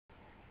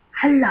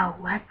Hello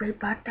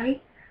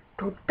everybody,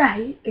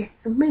 today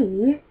it's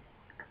me,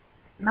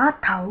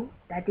 Matou,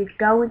 that is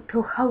going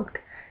to host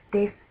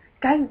this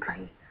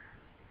gameplay.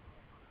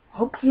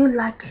 Hope you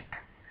like it.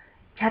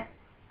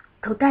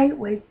 Today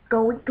we're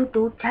going to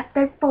do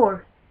Chapter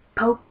 4,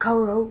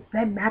 Pohatu,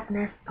 the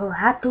Madness,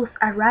 Pohatu's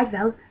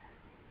Arrival.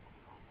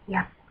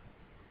 Yep.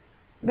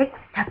 Next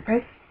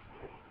chapter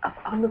of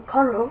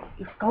Onewa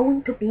is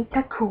going to be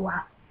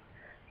Takua.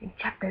 In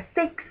Chapter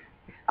 6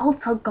 is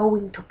also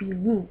going to be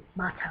me,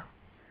 Matou.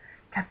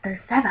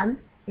 Chapter 7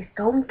 is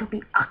going to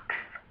be Ox,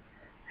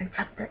 and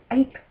Chapter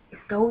 8 is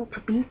going to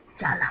be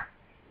Jala,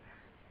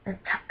 and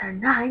Chapter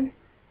 9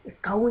 is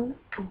going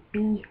to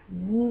be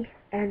me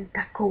and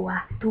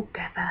Takua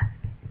together.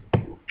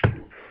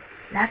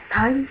 Last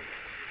time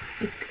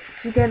it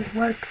didn't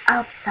work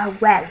out so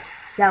well,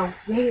 so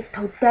we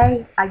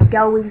today are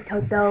going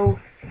to do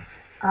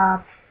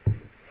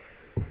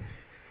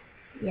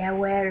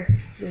where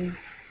the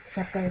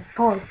Chapter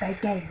 4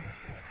 begins.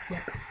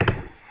 Yep.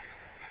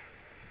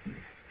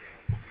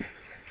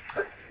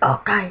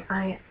 Okay,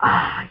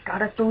 I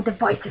gotta do the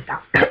voices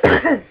now.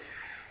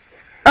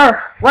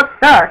 What's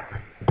that?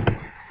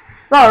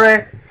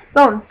 Sorry,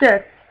 don't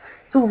get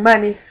too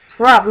many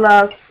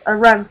travelers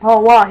around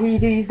Hawaii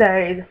these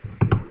days.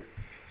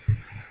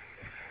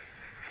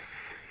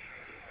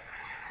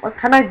 What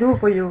can I do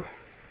for you?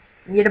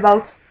 Need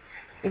about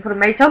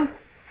information?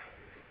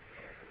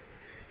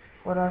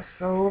 For a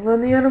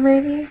souvenir,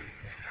 maybe?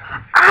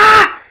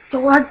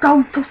 You are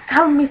going to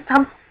tell me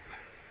some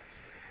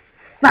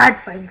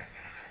bad things.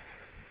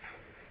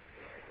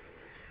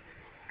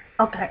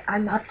 Okay,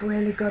 I'm not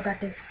really good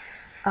at this.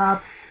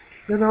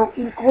 In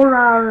all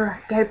our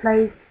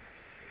gameplays,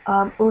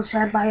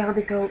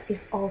 Bionicle is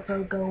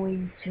also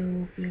going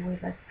to be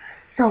with us.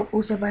 So,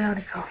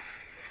 Bionicle,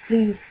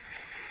 please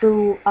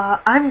do.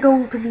 I'm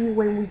going to be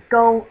when we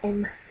go,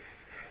 and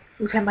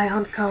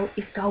Bionicle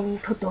is going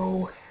to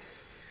do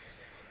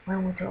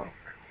when we do.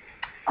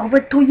 Over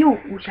to you,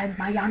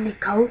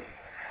 Bionicle.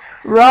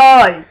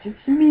 Right,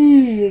 it's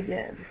me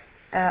again.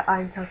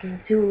 I'm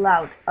talking too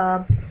loud.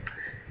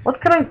 What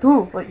can I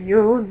do for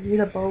you? Need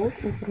about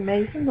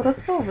information or a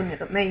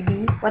souvenir,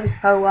 maybe? What is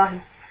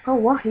Hawaii?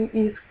 Hawaii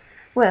is,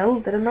 well,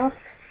 there are not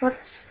much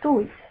to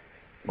it.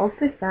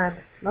 Mostly sand,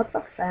 lots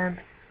of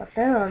sand, but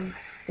there are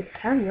the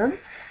canyons,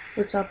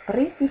 which are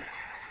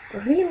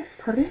real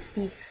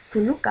pretty to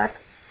look at,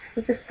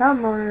 if the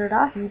sun or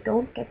Rahi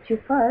don't get you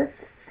first,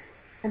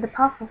 and the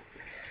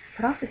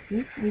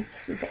prophecy which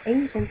the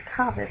ancient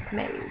carvers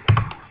made.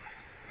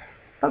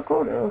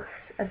 Pagodas,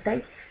 a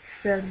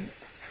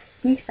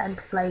decent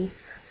place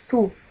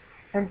too,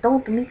 and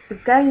don't miss the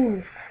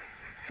games.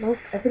 Most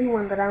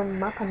everyone around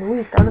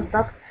Matou turns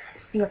up to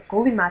see a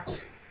goalie match.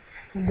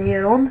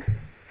 They're on.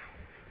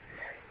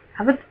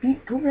 Haven't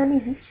been too many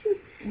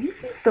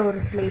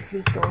visitors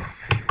lately though.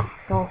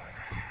 So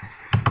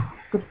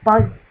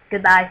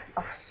goodbye,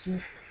 oh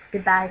jeez,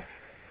 goodbye.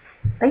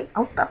 Stay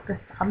out of the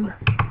sun.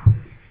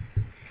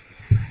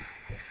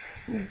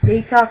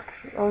 They talk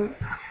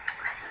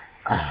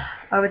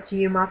over to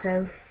you,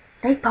 Matou.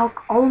 They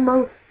talk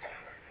almost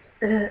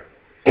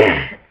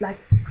like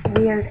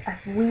weird as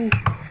we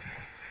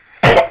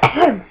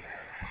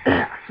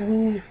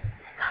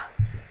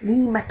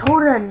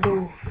Matoran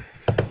do.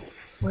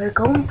 We're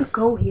going to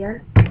go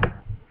here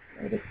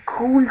where the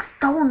cool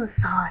stones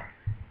are,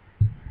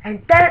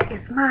 and there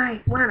is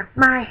one of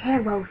my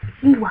heroes,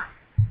 Iwa.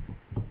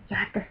 He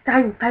has the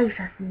same face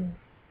as me,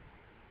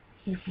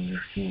 if you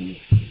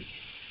see.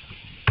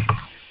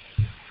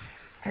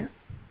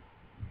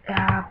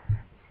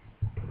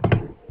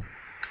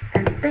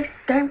 And this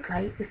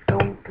gameplay is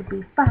going to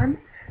be fun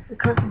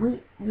because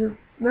you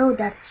know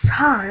that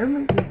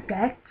charm you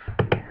get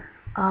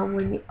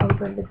when you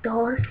open the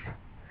doors.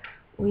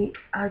 We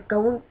are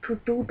going to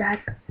do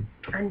that,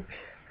 and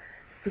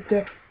to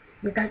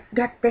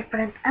get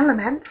different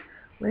elements.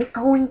 We're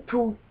going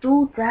to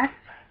do that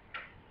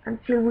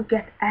until we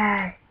get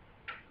air,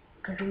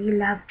 because we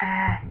love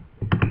air.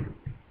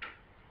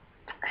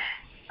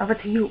 Over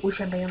to you,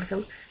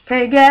 Bionicle. Can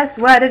you guess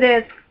what it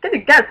is? Can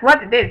you guess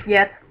what it is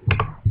yet?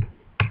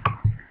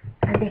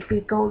 And if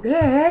we go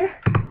there,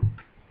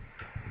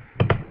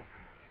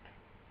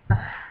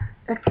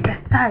 it's the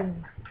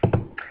time.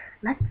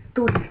 Let's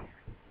do this.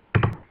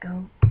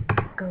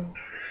 Go.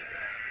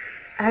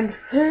 And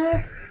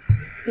here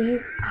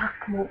is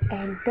Akmu,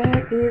 and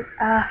there is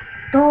a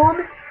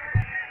stone.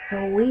 So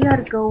we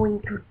are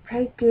going to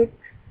take it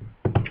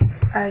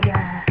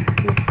again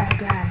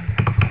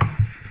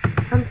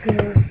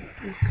until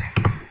we get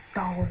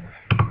stone.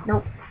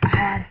 No,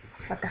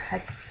 what the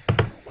heck?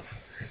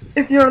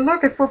 If you're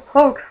looking for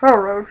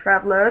Pohatu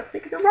travelers,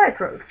 take the right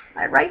road.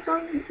 My right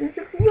road is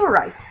your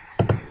right.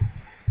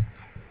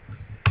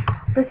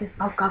 This is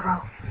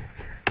Pohatu.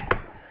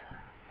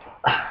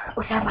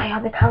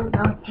 Bionicle,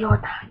 now it's your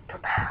time to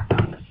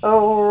battle.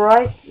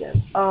 Alright, yes.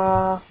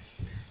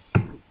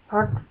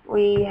 Part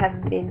we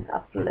have been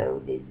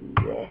uploaded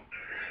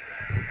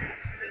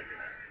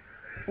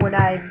when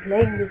I'm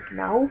playing this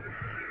now,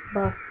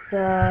 but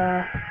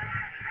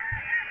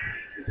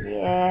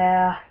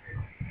Yeah.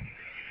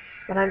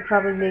 But I'm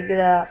probably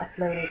gonna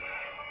upload it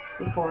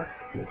before.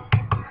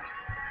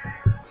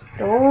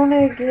 Don't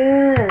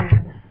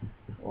again.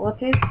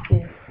 What is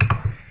this?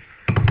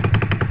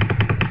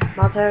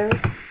 Matou.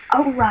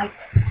 Alright.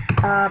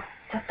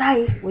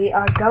 Today we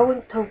are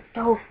going to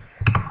do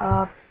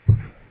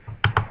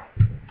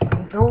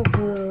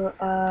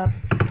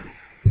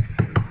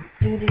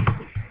do this.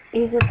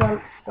 Is it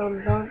the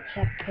launch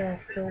check?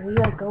 So we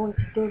are going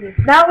to do this.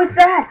 Now it's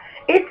there!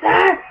 It's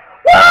there!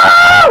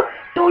 Whoa!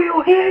 Do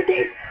you hear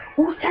this?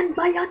 Who sent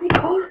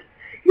Bionicle?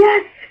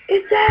 Yes!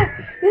 It's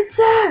there! It's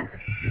there!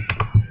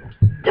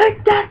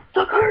 Take that,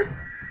 suckers!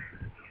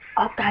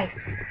 Okay,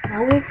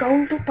 now we're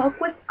going to talk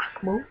with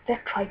Akmu, the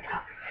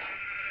traitor.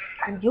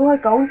 And you are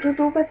going to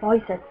do the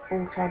voices,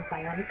 who sent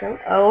Bionicle.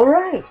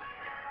 Alright.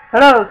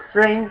 Hello,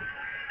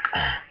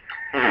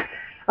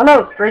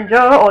 Hello, stranger.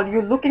 Are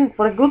you looking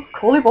for a good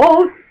collie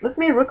ball? Let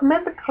me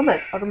recommend the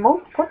Comet, are the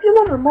most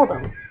popular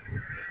model.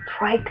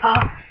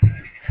 Traitor.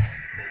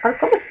 Our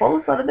Comet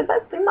balls are the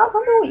best in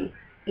Matou.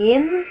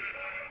 In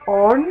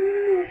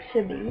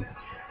Ornshibby,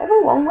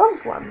 everyone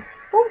wants one.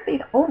 Don't be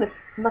the only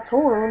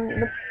Matoran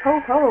in a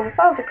Pohatu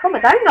without a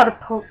Comet. I'm not a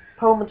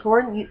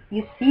Matoran.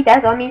 You see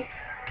that on me?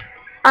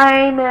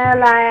 I'm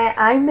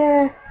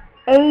a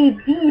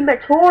AD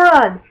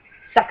Matoran,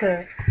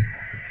 sucker.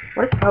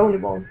 What is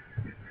volleyball?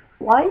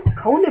 Why is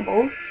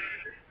volleyball?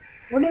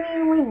 What do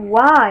you mean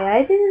why?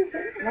 I didn't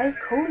like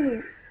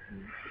volley.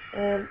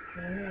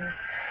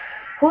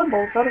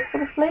 Volleyballs are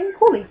for playing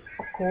volley,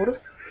 of course.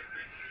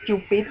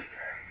 Stupid.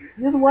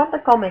 You'd want a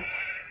Comet.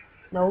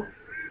 No.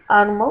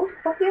 Our most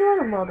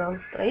popular model,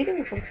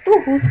 trading from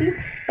Pohatu,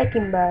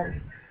 Beckenberg.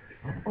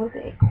 Or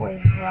the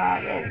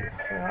equivalent.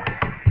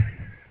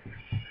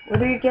 Where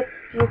do you get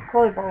your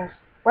volleyballs?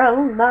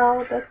 Well,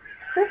 now that's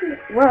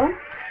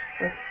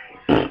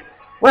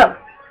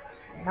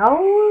now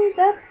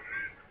that's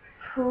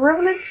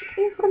privileged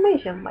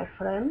information, my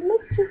friend.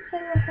 Let's just say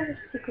I have a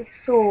secret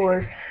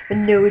source. The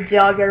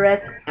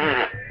NUI-JAGA.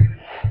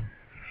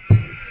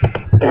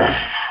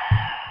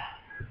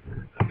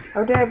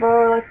 How dare I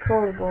borrow like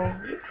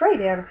volleyball? You trade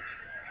here.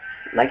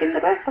 Like in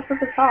the best of the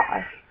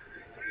bazaar.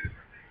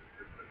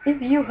 If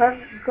you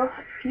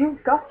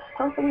got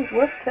something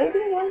worth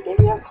trading, I'll give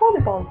you a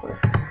volleyball for it.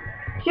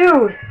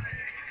 Dude!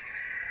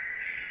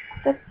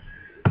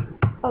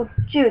 Oh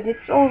dude,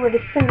 it's already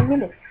 7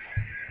 minutes.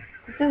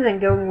 This isn't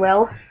going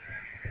well.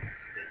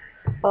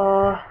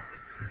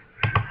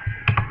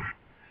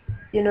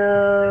 You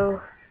know,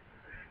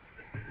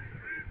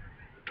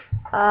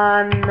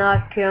 I'm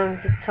not going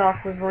to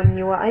talk with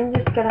Onewa. I'm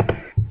just gonna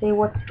say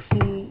what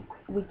key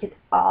we could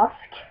ask.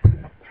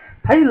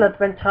 Hey,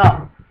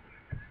 adventure!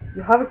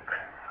 You have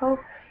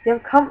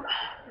come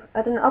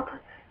at an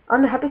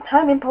unhappy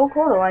time in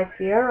Pohatu, I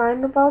fear.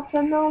 I'm about to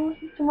announce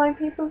to my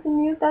people the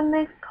news that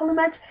next color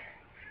match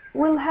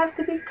will have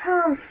to be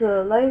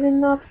cancelled. I did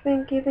not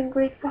think even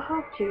great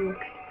Pohatu could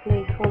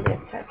play fully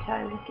at that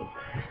time.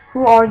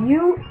 Who are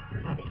you?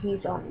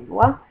 He's on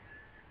what?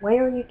 Why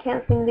are you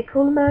cancelling the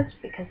color match?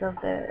 Because of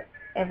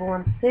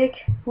everyone's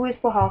sick. Who is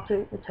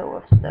Pohatu? The Toe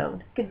of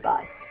Stone.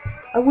 Goodbye.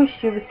 I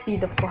wish you the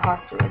speed of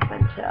Pohatu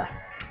adventure.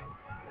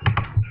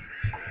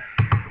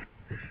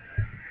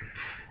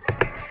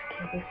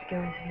 This is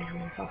going to be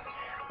really tough.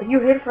 Are you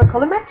here for a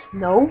color match?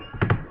 No.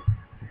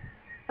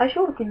 I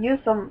sure could use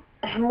some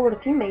more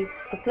teammates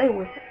to play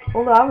with.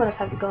 All the others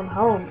have gone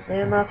home.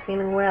 They are not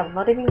feeling well.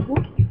 Not even who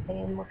can play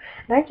anymore.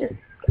 And I just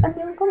got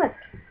them comment.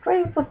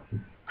 Training for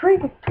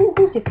 2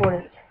 Hoosie for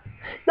it.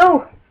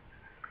 No.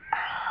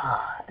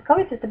 A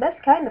comet is the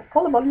best kind of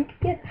color ball you can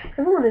get.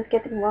 Everyone is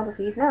getting one of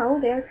these now.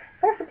 They're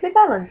perfectly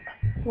balanced.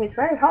 So it's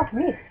very hard to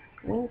miss.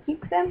 When you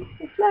keep them,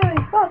 it's very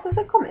fast as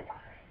a comet.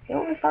 They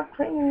only started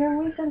training them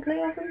recently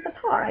as in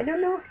Qatar. I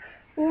don't know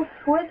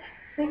where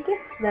they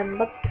get them,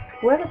 but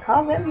whoever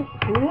called them is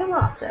truly a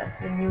master.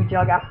 The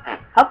NUI-JAGA.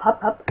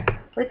 Hup.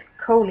 Where's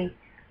Coley?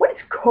 What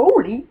is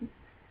Coley?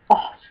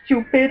 Oh,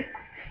 stupid.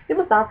 You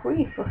must not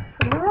read from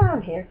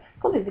around here.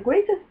 Coley is the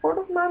greatest sport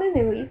of man in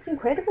NUI. It's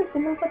incredibly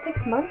simple, but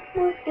takes months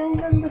more skill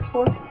than the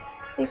sport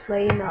they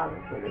play in our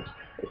village.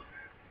 It's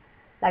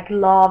like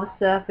love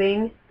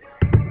surfing.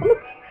 Oh,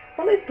 look,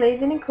 Coley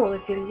plays in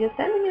equality. You're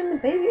standing in the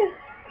baby.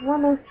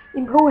 One of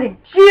important.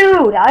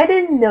 Dude, I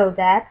didn't know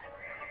that.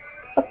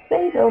 But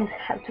they don't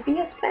have to be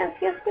as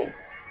fancy as this.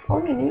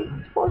 All you need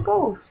is 4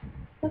 goals.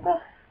 On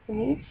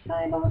each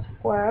side of a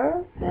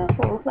square, there are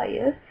 4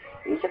 players.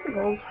 Each of the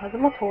goals has a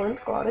Matoran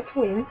guarded to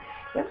win.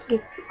 You have to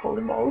get the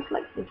goalie balls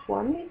like this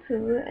one,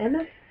 2,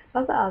 and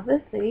of the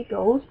other 3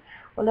 goals,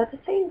 while at the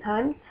same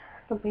time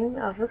stopping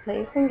other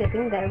players from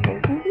getting their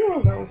goals and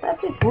 0 goals.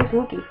 That's it. Who's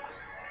Hookie?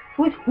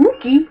 Who's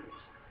Hookie?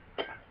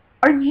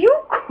 Are you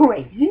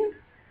crazy?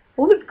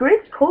 One of the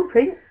greatest cold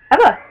trains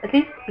ever. At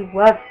least it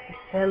was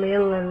a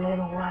little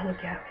while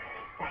ago.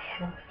 I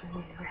haven't seen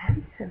it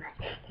around so much.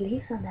 At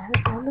least on the other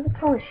side of the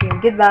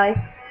Colosseum. Goodbye.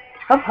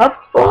 Hup.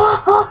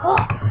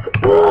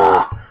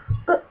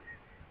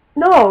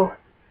 No.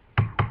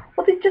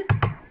 What did just...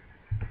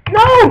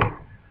 No!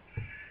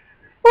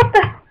 What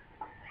the...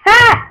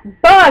 Ha!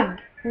 Bug!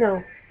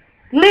 No.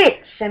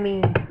 Glitch, I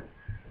mean.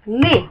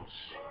 Glitch.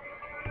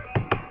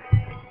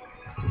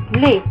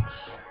 Glitch.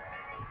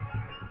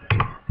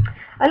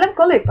 I love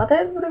Gully, but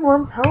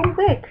everyone's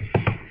homesick.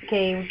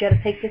 Okay, we gotta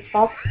take this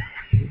off.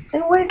 Stay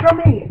away from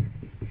me.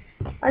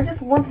 I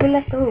just want to be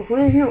left alone. Who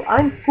are you?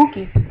 I'm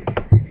Spooky.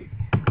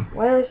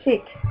 Why are you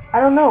sick? I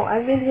don't know.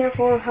 I've been here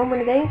for how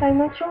many days? I'm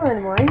not sure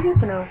anymore. I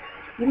used to know.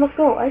 You must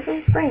go. I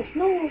feel strange.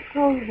 No one's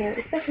home here,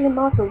 especially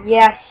Matou.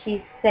 Yeah,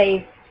 she's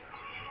safe.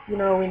 You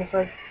know,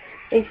 Winifred.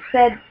 They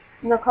said,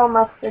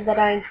 Nakoma said that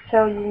I'm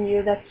telling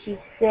you that she's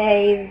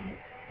safe.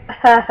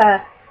 Haha.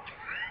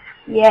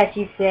 Yeah,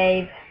 she's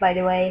safe, by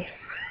the way.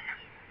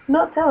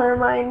 Not tell her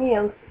my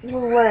meals.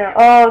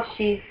 Oh,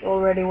 she's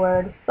already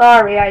worried.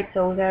 Sorry, I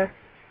told her.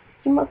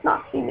 She must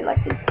not see me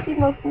like this. She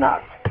must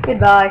not.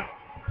 Goodbye.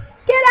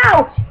 Get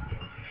out!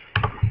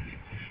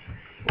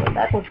 Well,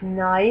 that was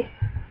nice.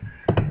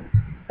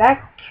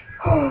 Back.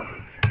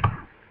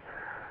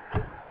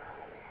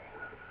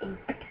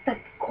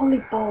 Infected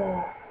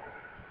volleyball.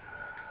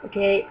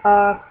 Okay,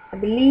 I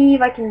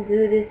believe I can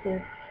do this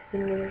in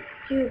minutes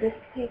too. This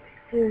takes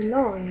too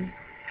long.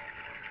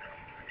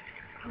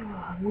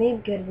 Oh,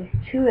 maybe get with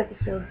 2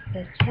 episodes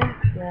per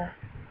chapter.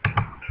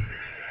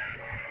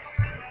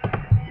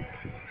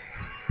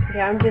 Okay,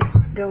 I'm just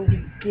going to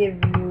give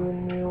you a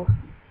new.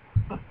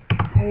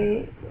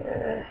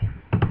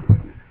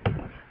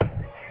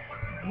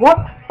 What?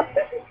 But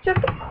this is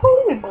just a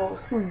volleyball.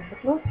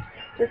 But not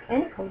just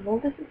any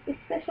volleyball. This is a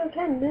special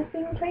kind. This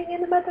thing training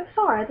in the Matou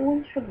star. The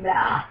one should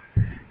blah.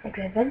 Like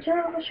the adventure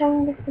of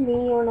showing this to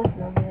me or not.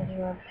 No,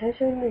 you have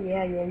attention.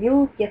 Yeah,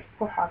 you get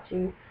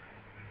Pohatu.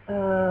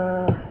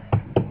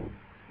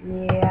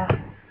 Yeah.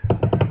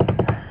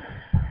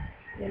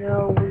 You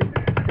know,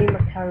 we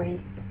must hurry.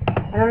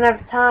 I don't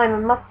have time. I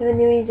must do a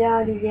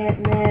NUI-JAGA yet,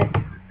 man.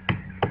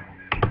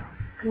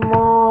 Come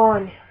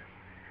on.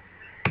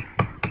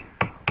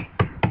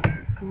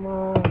 Come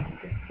on,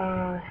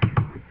 goodbye.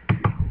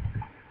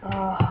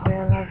 Oh, we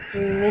only have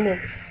 3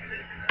 minutes.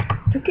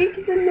 To kick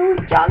the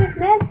NUI-JAGA's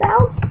nest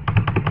out?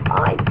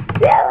 I'm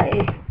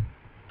silly.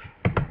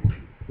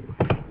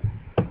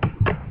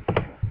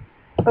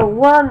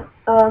 One,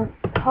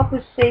 how to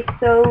say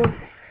so,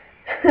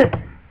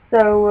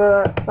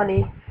 so,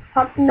 funny.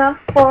 Hadn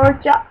for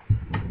job.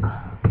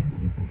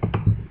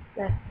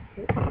 That's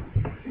it.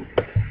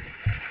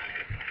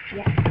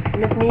 Yeah,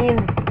 let me in.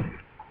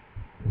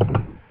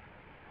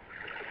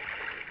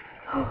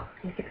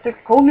 He took the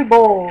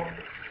volleyball.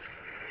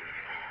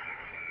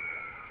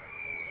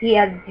 He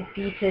has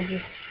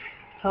defeated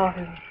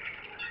Pohatu.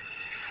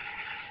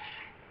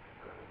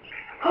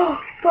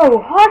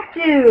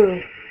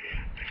 Pohatu!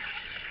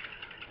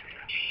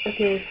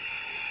 Okay,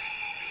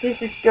 this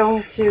is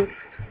going to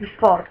be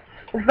fun.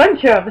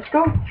 Adventure! Let's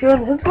go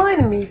join his line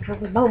of me for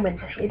the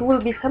moment. It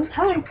will be some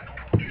time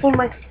before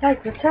my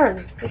sight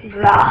returns.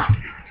 Blah.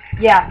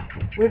 Yeah,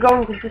 we're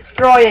going to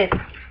destroy it.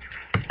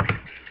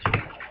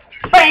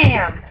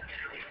 Bam!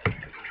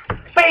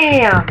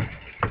 Bam!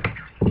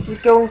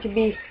 It's going to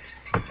be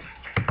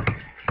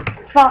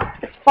as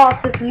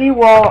fast as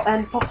Liwa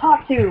and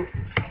Pohatu.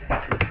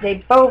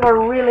 They both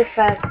are really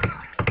fast.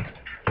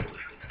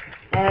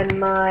 And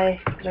my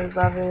little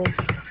brother is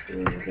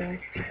in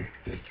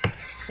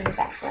the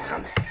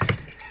background.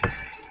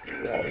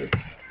 Yay.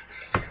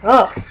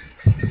 Oh!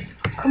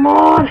 Come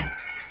on!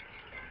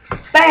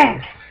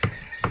 Bang!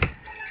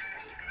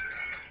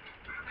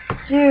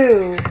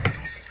 2.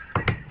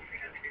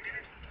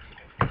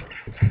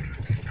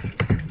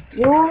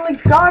 You're only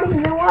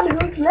guarding the one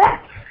who's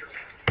left.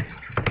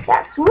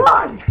 That's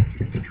 1.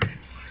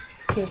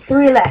 Okay,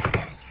 3 left.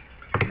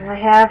 And I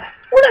have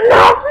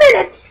 1.5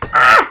 minutes!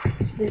 Ah!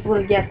 This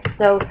will get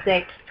so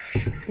sick.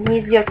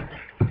 He's just...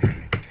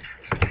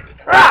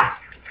 Ah!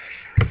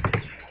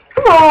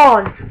 Come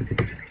on!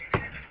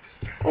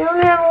 I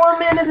only have 1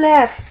 minute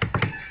left.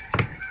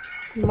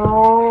 Come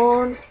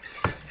on.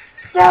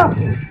 So,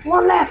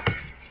 1 left.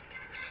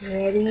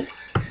 Ready,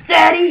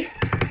 steady.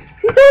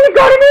 He's only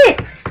got a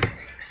minute!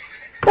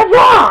 That's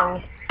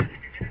wrong!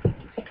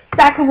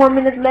 Exactly 1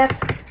 minute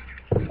left.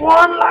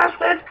 1 last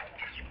hit.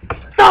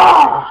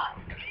 Oh!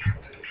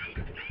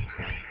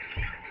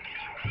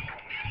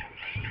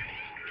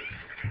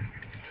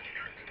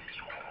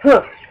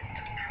 Huh.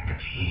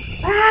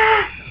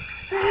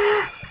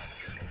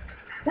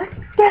 Let's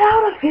get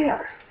out of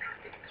here.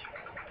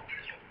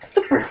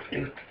 Super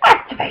speed.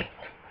 Activate.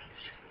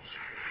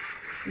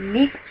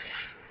 Leap.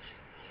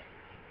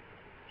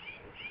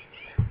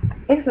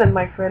 Excellent,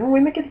 my friend. We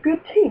make a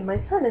good team.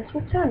 My son has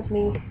returned to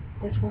me.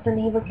 This was an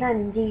evil plan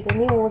indeed. I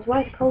knew it was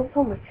right to call it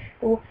home.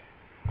 There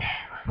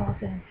was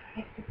an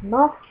infected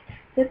mask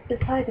just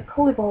beside the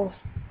volleyballs.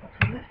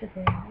 What's left of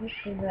them?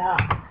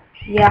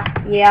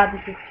 Yeah,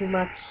 this is too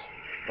much.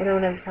 I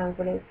don't have time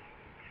for this.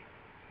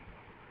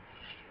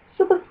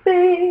 Super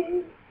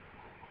speed!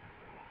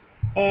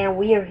 And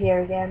we are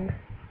here again.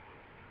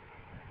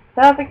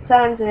 Perfect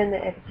time to end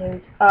the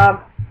episode.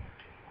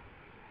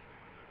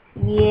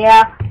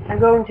 Yeah, I'm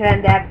going to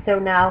end the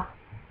episode now.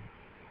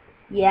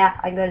 Yeah,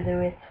 I'm gonna do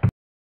it.